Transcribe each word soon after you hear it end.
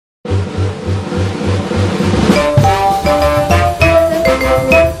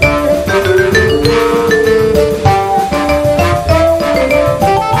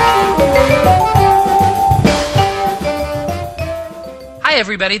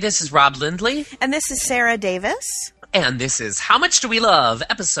everybody. This is Rob Lindley. And this is Sarah Davis. And this is How Much Do We Love,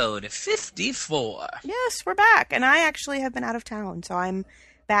 episode 54. Yes, we're back. And I actually have been out of town, so I'm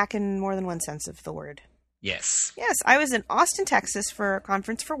back in more than one sense of the word. Yes. Yes, I was in Austin, Texas for a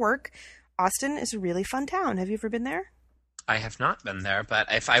conference for work. Austin is a really fun town. Have you ever been there? I have not been there,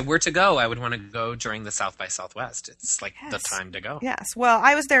 but if I were to go, I would want to go during the South by Southwest. It's like the time to go. Yes. Well,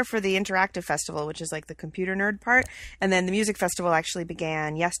 I was there for the Interactive Festival, which is like the computer nerd part. And then the music festival actually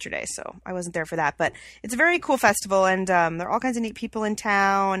began yesterday, so I wasn't there for that. But it's a very cool festival, and there are all kinds of neat people in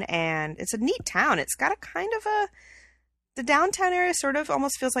town, and it's a neat town. It's got a kind of the downtown area sort of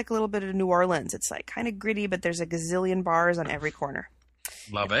almost feels like a little bit of New Orleans. It's like kind of gritty, but there's a gazillion bars on every corner.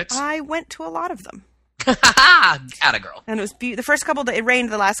 Love it. I went to a lot of them. Atta girl. And it was the first couple days. It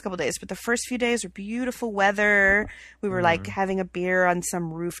rained the last couple days, but the first few days were beautiful weather. We were like having a beer on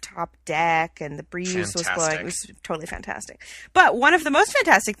some rooftop deck, and the breeze was blowing. It was totally fantastic. But one of the most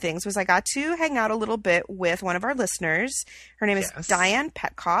fantastic things was I got to hang out a little bit with one of our listeners. Her name is Diane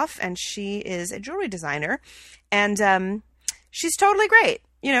Petkoff, and she is a jewelry designer. And she's totally great.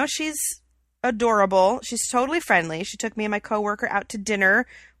 You know, she's adorable. She's totally friendly. She took me and my coworker out to dinner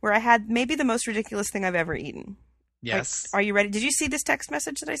where I had maybe the most ridiculous thing I've ever eaten. Yes. Like, are you ready? Did you see this text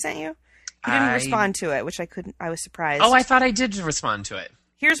message that I sent you? You didn't respond to it, which I couldn't. I was surprised. Oh, I thought I did respond to it.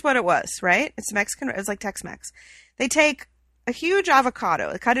 Here's what it was, right? It's Mexican. It was like Tex-Mex. They take a huge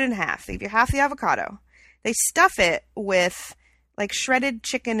avocado. They cut it in half. They give you half the avocado. They stuff it with like shredded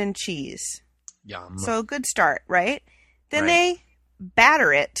chicken and cheese. Yum. So a good start, right? Then they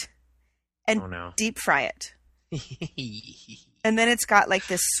batter it and deep fry it. And then it's got like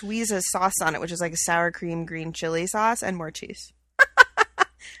this Suiza sauce on it, which is like a sour cream green chili sauce and more cheese.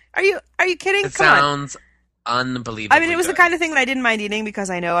 Are you kidding? It sounds unbelievable. I mean, it was the kind of thing that I didn't mind eating because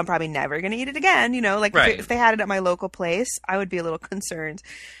I know I'm probably never going to eat it again. You know, like if they had it at my local place, I would be a little concerned.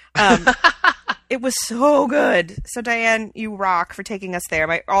 It was so good. So Diane, you rock for taking us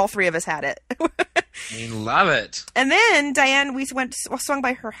there. All three of us had it. We love it. And then Diane, we swung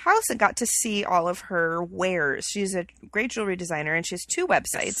by her house and got to see all of her wares. She's a great jewelry designer, and she has two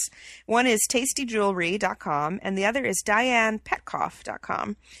websites. One is tastyjewelry.com, and the other is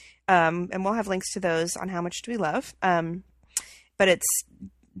dianepetkoff.com. And we'll have links to those on How Much Do We Love. But it's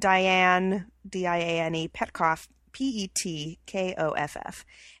Diane, D-I-A-N-E, Petkoff, P-E-T-K-O-F-F.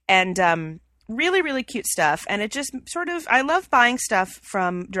 And really, really cute stuff. And it just sort of, I love buying stuff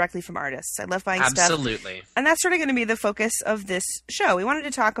directly from artists. I love buying stuff. Absolutely. And that's sort of going to be the focus of this show. We wanted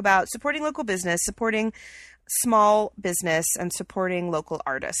to talk about supporting local business, supporting small business, and supporting local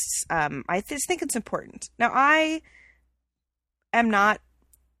artists. I just think it's important. Now, I am not,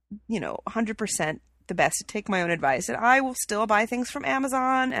 100% the best to take my own advice. And I will still buy things from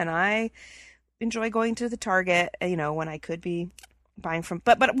Amazon, and I enjoy going to the Target, when I could be buying from,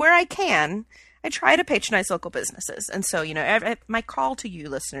 but where I can, I try to patronize local businesses. And so, my call to you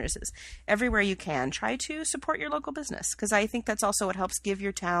listeners is everywhere you can, try to support your local business, because I think that's also what helps give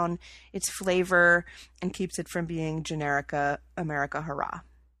your town its flavor and keeps it from being generica America hurrah.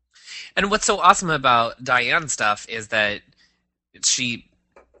 And what's so awesome about Diane's stuff is that she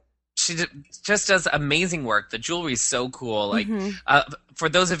just does amazing work. The jewelry is so cool. Like, for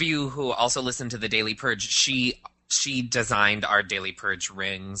those of you who also listen to the Daily Purge, she designed our Daily Purge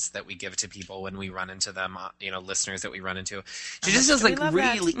rings that we give to people when we run into them, listeners that we run into. She just does like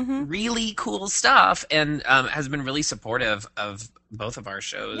really, really cool stuff, and has been really supportive of both of our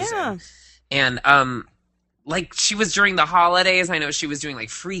shows. Yeah. And like she was during the holidays. I know she was doing like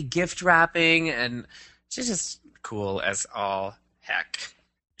free gift wrapping, and she's just cool as all heck.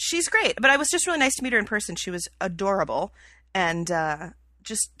 She's great, but it was just really nice to meet her in person. She was adorable and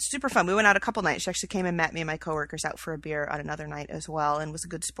just super fun. We went out a couple nights. She actually came and met me and my coworkers out for a beer on another night as well, and was a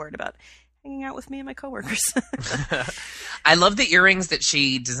good sport about hanging out with me and my coworkers. I love the earrings that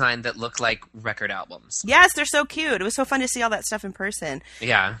she designed that look like record albums. Yes, they're so cute. It was so fun to see all that stuff in person.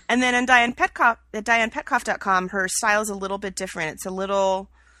 Yeah. And then on Diane Petkoff, at dianepetkoff.com, her style is a little bit different. It's a little...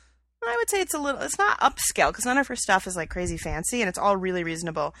 I would say it's not upscale, because none of her stuff is like crazy fancy, and it's all really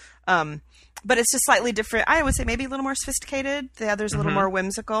reasonable. But it's just slightly different. I would say maybe a little more sophisticated. The other's a little more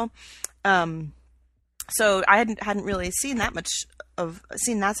whimsical. So I hadn't really seen that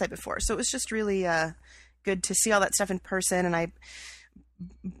side before. So it was just really good to see all that stuff in person. And I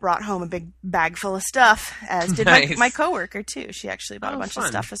brought home a big bag full of stuff, as did my coworker too. She actually bought a bunch of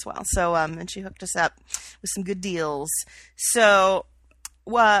stuff as well. So and she hooked us up with some good deals. So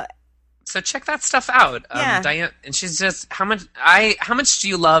So check that stuff out. Diane, and she's just, how much do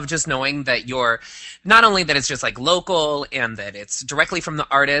you love just knowing that not only that it's just like local and that it's directly from the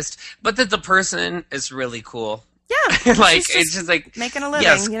artist, but that the person is really cool. Yeah. Like, it's just like making a living,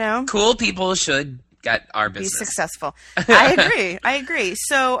 yes, you know? cool people should get our business. Be successful. I agree.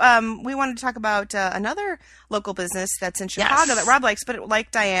 So we wanted to talk about another local business that's in Chicago that Rob likes, but like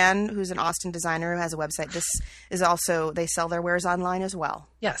Diane, who's an Austin designer who has a website, this is also, they sell their wares online as well.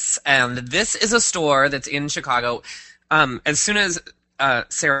 Yes, and this is a store that's in Chicago. As soon as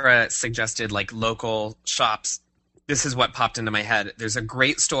Sarah suggested like local shops, this is what popped into my head. There's a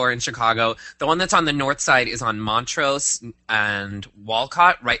great store in Chicago. The one that's on the north side is on Montrose and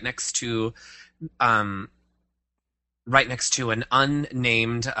Walcott, right next to an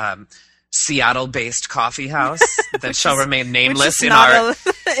unnamed Seattle-based coffee house that shall remain nameless in our.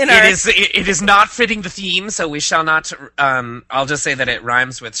 It is not fitting the theme, so we shall not. I'll just say that it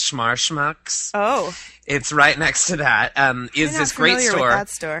rhymes with schmarschmucks. Oh, it's right next to that. Is this great store? With that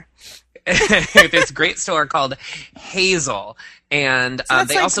store. This great store called Hazel, and so that's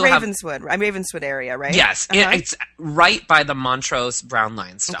they like also Ravenswood, Ravenswood area, right? Yes, it's right by the Montrose Brown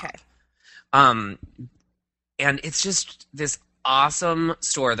Line stop. Okay. And it's just this awesome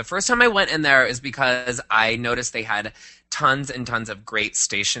store. The first time I went in there is because I noticed they had tons and tons of great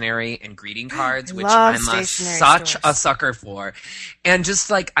stationery and greeting cards, which I'm such a sucker for. And just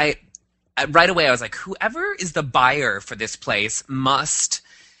like right away I was like, whoever is the buyer for this place must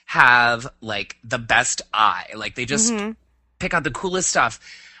have like the best eye. Like they just pick out the coolest stuff.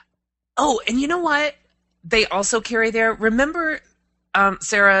 Oh, and you know what? They also carry there. Remember,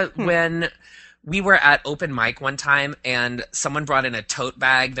 Sarah, when we were at open mic one time and someone brought in a tote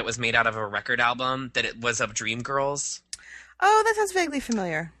bag that was made out of a record album that it was of Dreamgirls? Oh, that sounds vaguely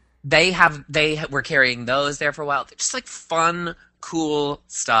familiar. They were carrying those there for a while. They're just like fun, cool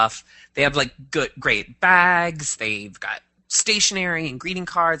stuff. They have like great bags. They've got stationery and greeting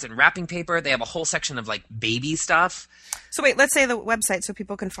cards and wrapping paper. They have a whole section of like baby stuff. So wait, let's say the website so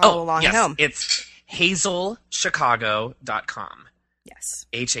people can follow along at home. It's hazelchicago.com. Yes.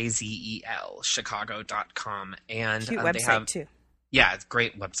 HAZEL, Chicago.com. And cute website, too. Yeah, it's a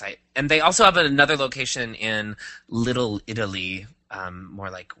great website. And they also have another location in Little Italy, more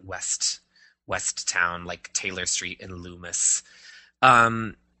like West Town, like Taylor Street in Loomis.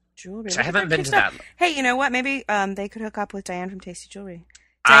 Jewelry. I haven't been to that. Hey, you know what? Maybe they could hook up with Diane from Tasty Jewelry.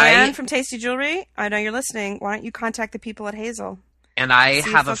 Diane from Tasty Jewelry, I know you're listening. Why don't you contact the people at Hazel? And I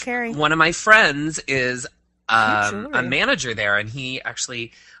have one of my friends is a manager there, and I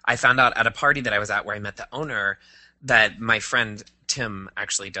found out at a party that I was at where I met the owner that my friend Tim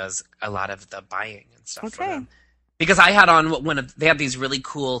actually does a lot of the buying and stuff for them. Because I had on they have these really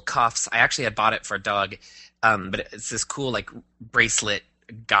cool cuffs. I actually had bought it for Doug, but it's this cool like bracelet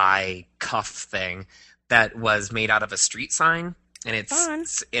guy cuff thing that was made out of a street sign. And it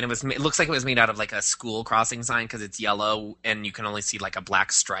looks like it was made out of like a school crossing sign because it's yellow and you can only see like a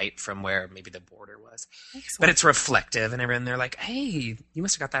black stripe from where maybe the border was. Excellent. But it's reflective, and everyone they're like, "Hey, you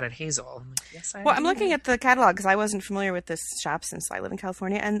must have got that at Hazel." I'm like, "Yes, I." Well, I'm looking at the catalog because I wasn't familiar with this shop since I live in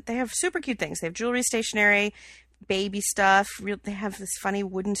California, and they have super cute things. They have jewelry, stationery, baby stuff. They have this funny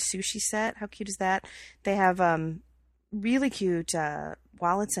wooden sushi set. How cute is that? They have really cute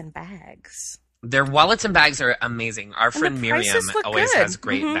wallets and bags. Their wallets and bags are amazing. Our friend Miriam always has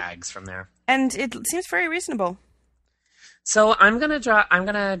great bags from there, and it seems very reasonable. So I'm gonna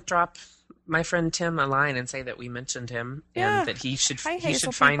drop my friend Tim a line and say that we mentioned him and that he should find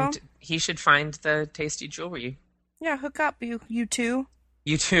the Tasty Jewelry. Yeah, hook up you two.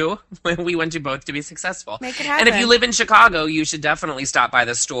 You too. We want you both to be successful. Make it happen. And if you live in Chicago, you should definitely stop by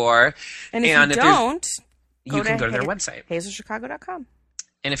the store. And if you don't, you can go to their website, hazelchicago.com.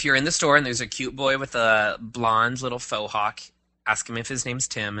 And if you're in the store and there's a cute boy with a blonde little faux hawk, ask him if his name's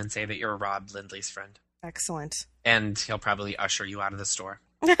Tim and say that you're Rob Lindley's friend. Excellent. And he'll probably usher you out of the store.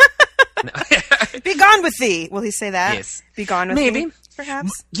 Be gone with thee. Will he say that? Yes. Be gone with thee,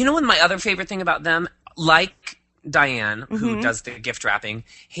 perhaps? You know what my other favorite thing about them? Like Diane, who does the gift wrapping,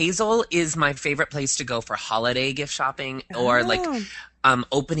 Hazel is my favorite place to go for holiday gift shopping or like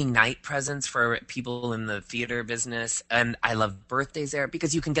opening night presents for people in the theater business. And I love birthdays there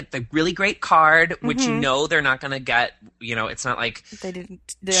because you can get the really great card, which you know they're not going to get. You know, it's not like they're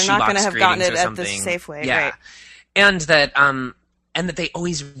not going to have gotten it at the Safeway. Yeah, right. And that they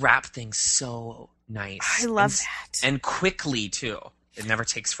always wrap things so nice. I love that. And quickly too. It never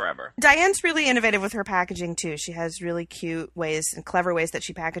takes forever. Diane's really innovative with her packaging, too. She has really cute ways and clever ways that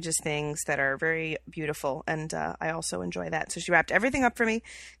she packages things that are very beautiful, and I also enjoy that. So she wrapped everything up for me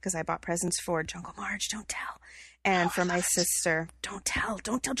because I bought presents for Jungle Marge, don't tell, and for my sister. Don't tell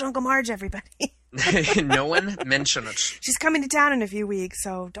Jungle Marge, everybody. No one mention it. She's coming to town in a few weeks,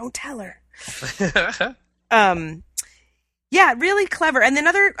 so don't tell her. Yeah, really clever. And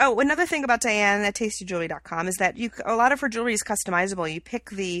another thing about Diane at tastyjewelry.com is that a lot of her jewelry is customizable. You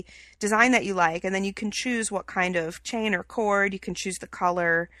pick the design that you like, and then you can choose what kind of chain or cord. You can choose the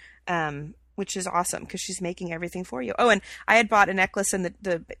color, which is awesome because she's making everything for you. Oh, and I had bought a necklace, and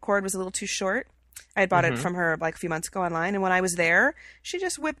the cord was a little too short. I had bought it from her like a few months ago online, and when I was there, she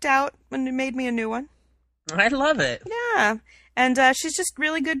just whipped out and made me a new one. I love it. Yeah. And she's just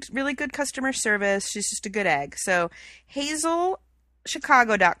really good customer service. She's just a good egg. So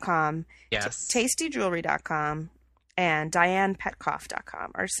hazelchicago.com, Yes. tastyjewelry.com, and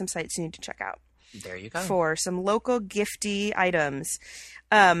dianepetkoff.com are some sites you need to check out. There you go. For some local gifty items.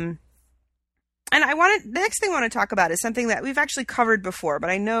 And the next thing I want to talk about is something that we've actually covered before, but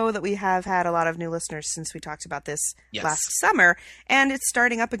I know that we have had a lot of new listeners since we talked about this last summer, and it's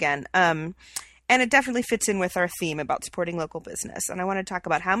starting up again. And it definitely fits in with our theme about supporting local business. And I want to talk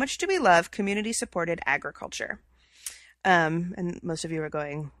about how much do we love community-supported agriculture. And most of you are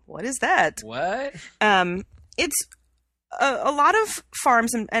going, what is that? What? It's a lot of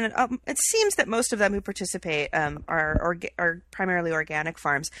farms, and it seems that most of them who participate are primarily organic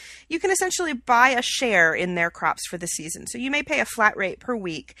farms. You can essentially buy a share in their crops for the season. So you may pay a flat rate per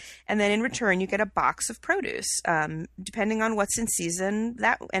week, and then in return you get a box of produce, depending on what's in season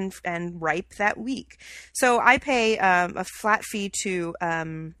and ripe that week. So I pay a flat fee to.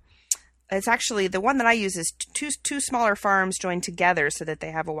 It's actually the one that I use is two smaller farms joined together so that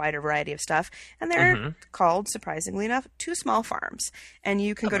they have a wider variety of stuff. And they're called, surprisingly enough, Two Small Farms. And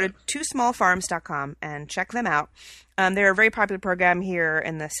you can go to twosmallfarms.com and check them out. They're a very popular program here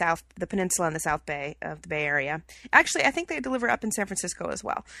in the peninsula and the South Bay of the Bay Area. Actually, I think they deliver up in San Francisco as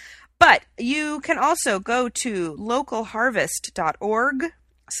well. But you can also go to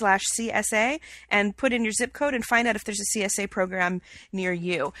localharvest.org/CSA and put in your zip code and find out if there's a CSA program near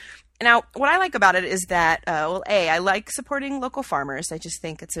you. Now, what I like about it is that, I like supporting local farmers. I just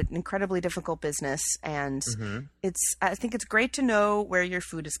think it's an incredibly difficult business, and I think it's great to know where your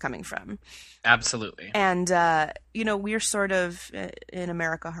food is coming from. Absolutely. And, we're sort of, in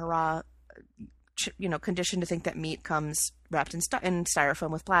America, hurrah, conditioned to think that meat comes wrapped in styrofoam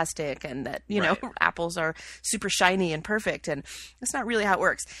with plastic, and that, apples are super shiny and perfect, and that's not really how it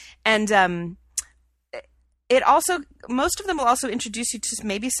works. And, most of them will also introduce you to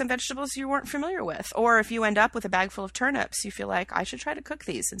maybe some vegetables you weren't familiar with. Or if you end up with a bag full of turnips, you feel like I should try to cook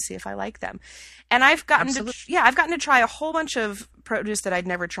these and see if I like them. And I've gotten to try a whole bunch of produce that I'd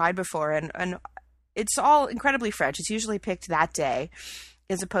never tried before. And it's all incredibly fresh. It's usually picked that day,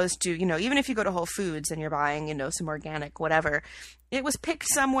 as opposed to, even if you go to Whole Foods and you're buying, some organic, whatever, it was picked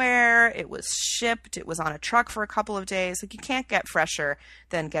somewhere, it was shipped, it was on a truck for a couple of days. Like, you can't get fresher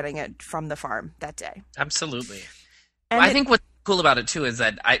than getting it from the farm that day. Absolutely. And I think what's cool about it too is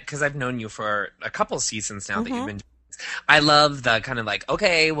that because I've known you for a couple seasons now that you've been doing this, I love the kind of like,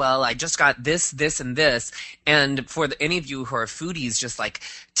 okay, well, I just got this, and this. And for any of you who are foodies, just like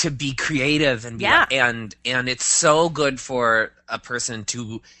to be creative and and it's so good for a person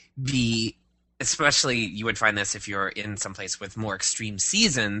to be, especially you would find this if you're in someplace with more extreme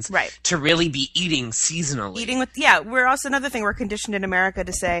seasons, right? To really be eating seasonally. We're also, another thing, we're conditioned in America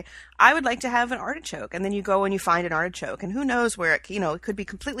to say, I would like to have an artichoke. And then you go and you find an artichoke, and who knows where it could be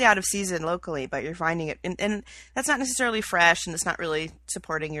completely out of season locally, but you're finding it. And that's not necessarily fresh, and it's not really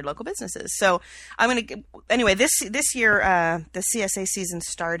supporting your local businesses. So this year, the CSA season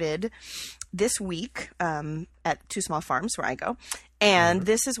started this week at Two Small Farms, where I go. And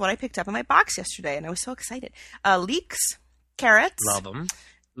this is what I picked up in my box yesterday, and I was so excited. Leeks, carrots. Love them.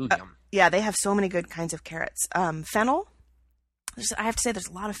 Ooh, yum. Yeah, they have so many good kinds of carrots. Fennel. I have to say, there's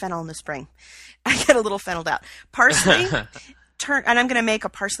a lot of fennel in the spring. I get a little fenneled out. Parsley. And I'm going to make a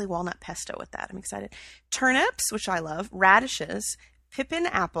parsley walnut pesto with that. I'm excited. Turnips, which I love. Radishes. Pippin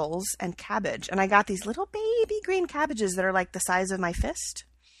apples, and cabbage. And I got these little baby green cabbages that are like the size of my fist.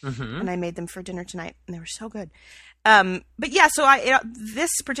 And I made them for dinner tonight, and they were so good.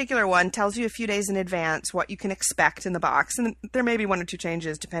 This particular one tells you a few days in advance what you can expect in the box, and there may be one or two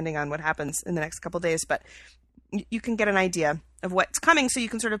changes depending on what happens in the next couple of days, but you can get an idea of what's coming, so you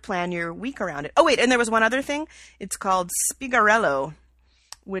can sort of plan your week around it. Oh wait, and there was one other thing. It's called spigarello,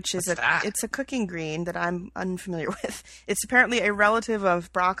 which is it's a cooking green that I'm unfamiliar with. It's apparently a relative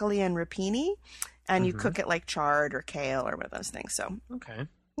of broccoli and rapini, and you cook it like chard or kale or one of those things. So okay.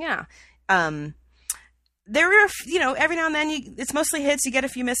 Yeah. There were, every now and then it's mostly hits. You get a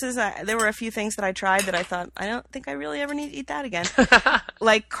few misses. There were a few things that I tried that I thought, I don't think I really ever need to eat that again.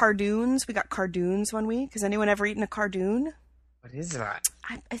 Like cardoons. We got cardoons one week. Has anyone ever eaten a cardoon? What is that?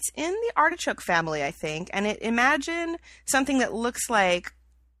 It's in the artichoke family, I think. And imagine something that looks like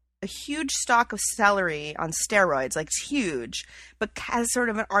a huge stalk of celery on steroids, like it's huge, but has sort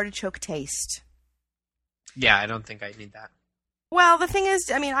of an artichoke taste. Yeah, I don't think I need that. Well, the thing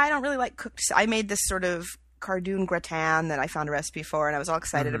is, I mean, I don't really like cooked. I made this sort of cardoon gratin that I found a recipe for, and I was all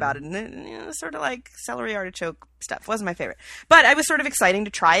excited about it. And it was sort of like celery artichoke stuff. Wasn't my favorite, but I was sort of exciting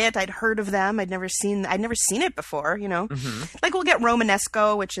to try it. I'd heard of them. I'd never seen it before. You know, like we'll get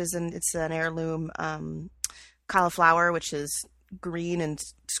Romanesco, which is it's an heirloom cauliflower, which is green and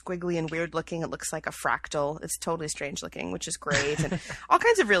squiggly and weird looking. It looks like a fractal. It's totally strange looking, which is great. And all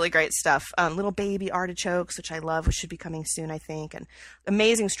kinds of really great stuff. Little baby artichokes, which I love, which should be coming soon, I think. And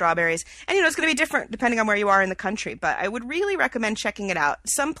amazing strawberries. And, it's going to be different depending on where you are in the country. But I would really recommend checking it out.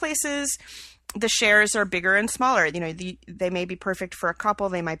 Some places, the shares are bigger and smaller. They may be perfect for a couple.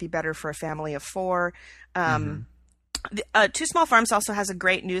 They might be better for a family of 4. Two Small Farms also has a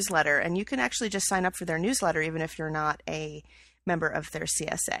great newsletter. And you can actually just sign up for their newsletter even if you're not a member of their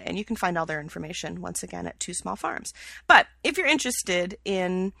CSA, and you can find all their information once again at Two Small Farms. But if you're interested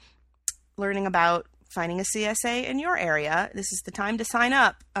in learning about finding a CSA in your area, this is the time to sign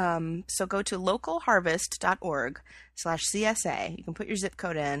up. So go to localharvest.org/CSA. You can put your zip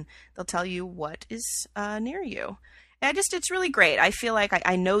code in. They'll tell you what is near you. And it's really great. I feel like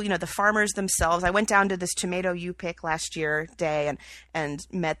I know, the farmers themselves. I went down to this tomato U-Pick last year day and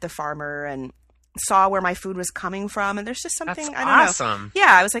met the farmer and saw where my food was coming from, and there's just something, That's I don't awesome. know.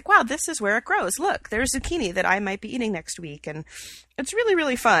 Yeah, I was like, wow, this is where it grows. Look, there's zucchini that I might be eating next week, and it's really,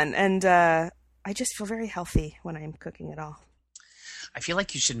 really fun, and I just feel very healthy when I'm cooking it all. I feel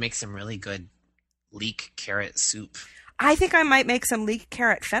like you should make some really good leek carrot soup. I think I might make some leek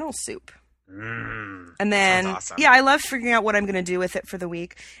carrot fennel soup. And then, sounds awesome. Yeah, I love figuring out what I'm going to do with it for the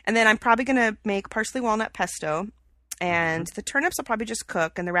week, and then I'm probably going to make parsley walnut pesto. And the turnips I'll probably just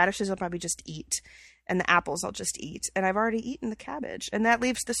cook, and the radishes I'll probably just eat, and the apples I'll just eat. And I've already eaten the cabbage, and that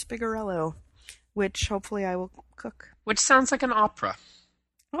leaves the spigarello, which hopefully I will cook. Which sounds like an opera.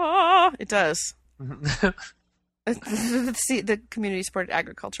 Oh, it does. The community-supported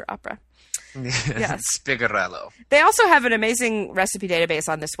agriculture opera. Yes. Spigarello. They also have an amazing recipe database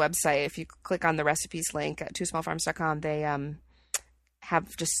on this website. If you click on the recipes link at twosmallfarms.com, they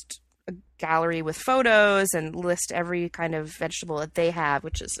have just a gallery with photos and list every kind of vegetable that they have,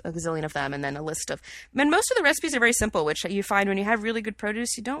 which is a gazillion of them, and then a list of... And most of the recipes are very simple, which you find when you have really good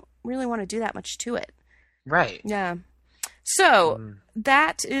produce, you don't really want to do that much to it. Right. Yeah. So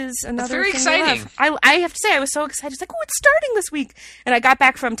that is another very thing exciting. I have to say, I was so excited. It's like, it's starting this week. And I got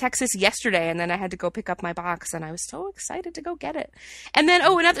back from Texas yesterday, and then I had to go pick up my box, and I was so excited to go get it. And then,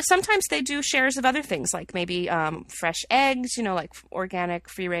 sometimes they do shares of other things, like maybe fresh eggs, like organic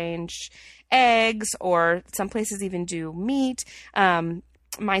free-range eggs, or some places even do meat.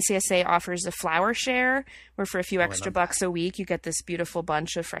 My CSA offers a flower share where for a few extra bucks a week, you get this beautiful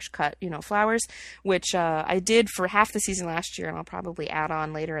bunch of fresh cut, flowers, which I did for half the season last year, and I'll probably add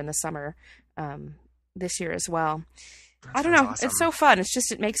on later in the summer this year as well. I don't know. Awesome. It's so fun. It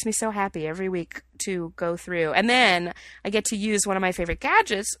makes me so happy every week to go through. And then I get to use one of my favorite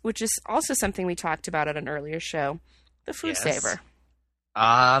gadgets, which is also something we talked about at an earlier show, the Food Saver.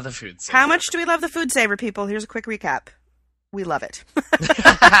 The Food Saver. How much do we love the Food Saver, people? Here's a quick recap. We love it.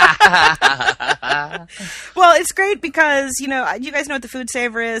 Well, it's great because, you guys know what the Food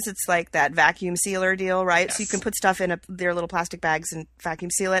Saver is. It's like that vacuum sealer deal, right? Yes. So you can put stuff in their little plastic bags and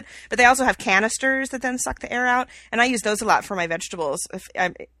vacuum seal it. But they also have canisters that then suck the air out. And I use those a lot for my vegetables. If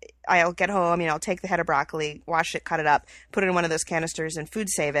I'll get home, I'll take the head of broccoli, wash it, cut it up, put it in one of those canisters and food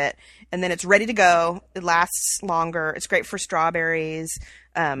save it. And then it's ready to go. It lasts longer. It's great for strawberries.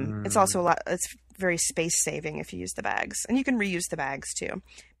 It's also it's very space saving if you use the bags, and you can reuse the bags too.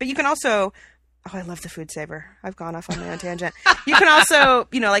 But you can also, I love the Food Saver. I've gone off on my own tangent. You can also,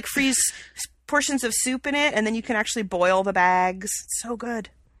 like freeze portions of soup in it, and then you can actually boil the bags. It's so good.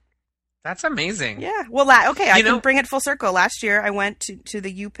 That's amazing. Yeah. Well, okay, I can bring it full circle. Last year, I went to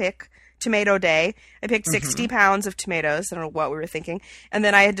the U-Pick Tomato Day. I picked 60 pounds of tomatoes. I don't know what we were thinking. And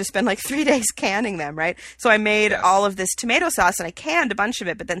then I had to spend like 3 days canning them, right? So I made all of this tomato sauce, and I canned a bunch of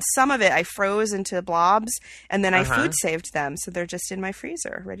it, but then some of it I froze into blobs, and then I food saved them. So they're just in my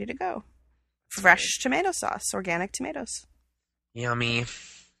freezer, ready to go. Fresh tomato sauce, organic tomatoes. Yummy.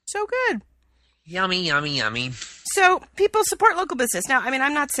 So good. Yummy, yummy, yummy. So people support local business. Now,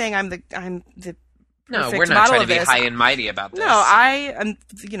 I'm not saying I'm the No, we're not trying to be high and mighty about this. No, I am,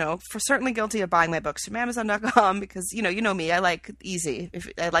 for certainly guilty of buying my books from Amazon.com because, you know me, I like easy.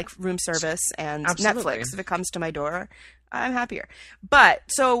 I like room service and Absolutely. Netflix. If it comes to my door, I'm happier. But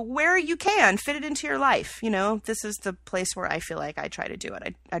so where you can fit it into your life, this is the place where I feel like I try to do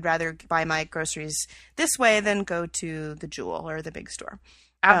it. I'd rather buy my groceries this way than go to the Jewel or the big store.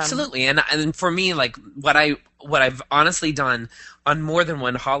 Absolutely. And for me, like what I've honestly done on more than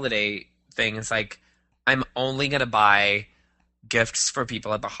one holiday thing is like I'm only going to buy gifts for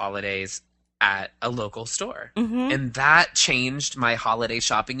people at the holidays at a local store. Mm-hmm. And that changed my holiday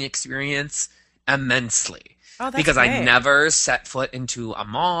shopping experience immensely. Oh, that's because great. I never set foot into a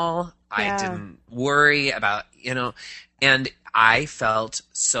mall. Yeah. I didn't worry about, and I felt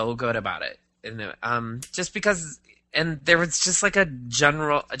so good about it. And just because, and there was just like a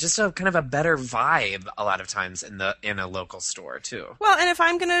kind of a better vibe a lot of times in a local store too. Well, and if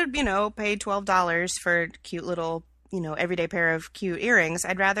I'm gonna, pay $12 for a cute little, everyday pair of cute earrings,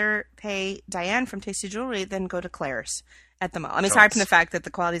 I'd rather pay Diane from Tasty Jewelry than go to Claire's at the mall. I mean, aside from the fact that the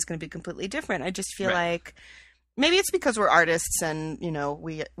quality is going to be completely different, I just feel like maybe it's because we're artists and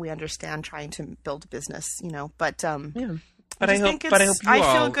we understand trying to build a business, but yeah. But I hope you I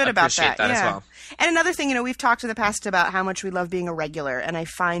all feel good about that. as well. And another thing, we've talked in the past about how much we love being a regular, and I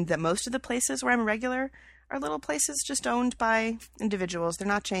find that most of the places where I'm a regular are little places just owned by individuals. They're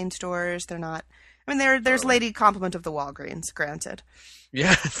not chain stores. They're not. I mean, there's Lady Compliment of the Walgreens, granted.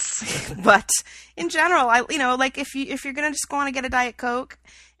 Yes. But in general, like if you're gonna just want to get a Diet Coke,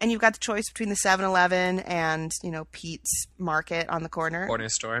 and you've got the choice between the 7-Eleven and Pete's Market on the corner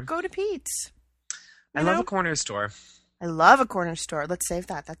store, go to Pete's. I love a corner store. I love a corner store. Let's save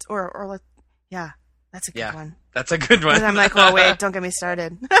that. That's that's a good one. That's a good one. And I'm like, oh wait, don't get me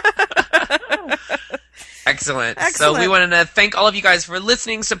started. Excellent. So we wanted to thank all of you guys for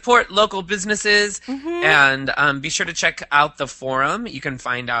listening. Support local businesses, and be sure to check out the forum. You can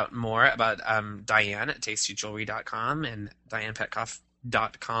find out more about Diane at tastyjewelry.com and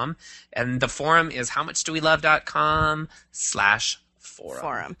DianePetkoff.com. And the forum is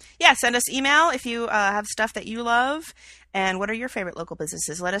howmuchdowelove.com/forum. Yeah, send us email if you have stuff that you love. And what are your favorite local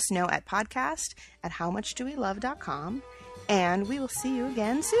businesses? Let us know at podcast@howmuchdowelove.com. And we will see you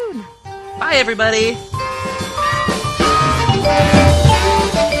again soon. Bye, everybody.